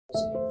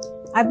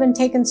I've been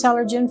taking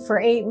Celergen for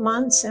 8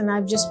 months, and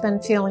I've just been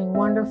feeling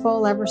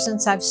wonderful ever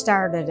since I've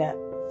started it.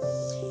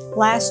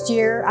 Last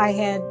year, I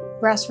had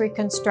breast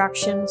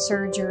reconstruction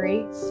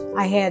surgery.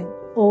 I had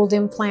old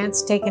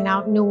implants taken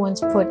out, new ones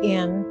put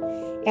in.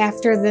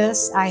 After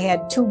this, I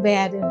had 2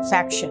 bad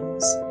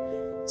infections.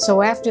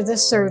 So after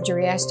this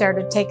surgery, I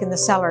started taking the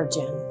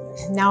Celergen.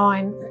 Now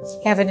I'm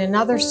having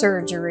another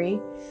surgery.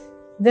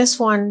 This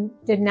one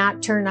did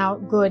not turn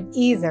out good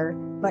either,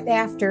 but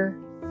after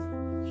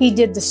he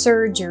did the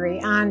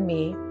surgery on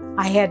me,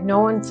 I had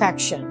no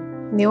infection.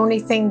 And the only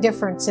thing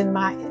difference in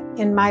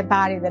my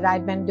body that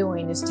I'd been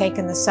doing is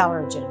taking the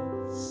Celergen.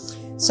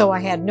 So I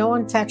had no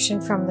infection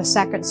from the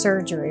second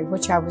surgery,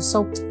 which I was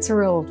so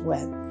thrilled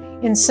with.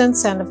 And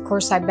since then, of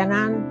course, I've been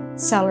on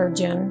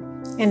Celergen,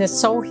 and it's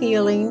so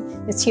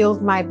healing. It's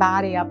healed my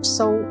body up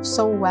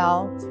so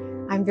well.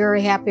 I'm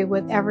very happy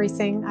with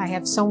everything. I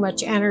have so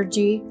much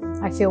energy.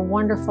 I feel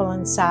wonderful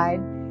inside,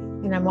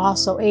 and I'm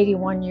also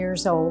 81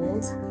 years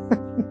old.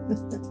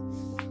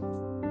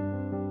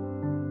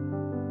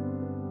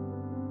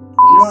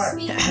 You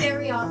speak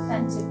very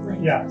authentically.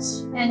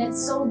 Yes. And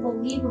it's so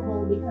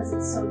believable because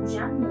it's so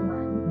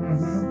genuine.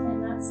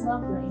 And that's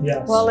lovely.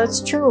 Yes. Well,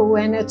 it's true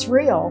and it's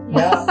real.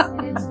 Yeah,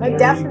 it is.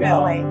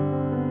 Definitely.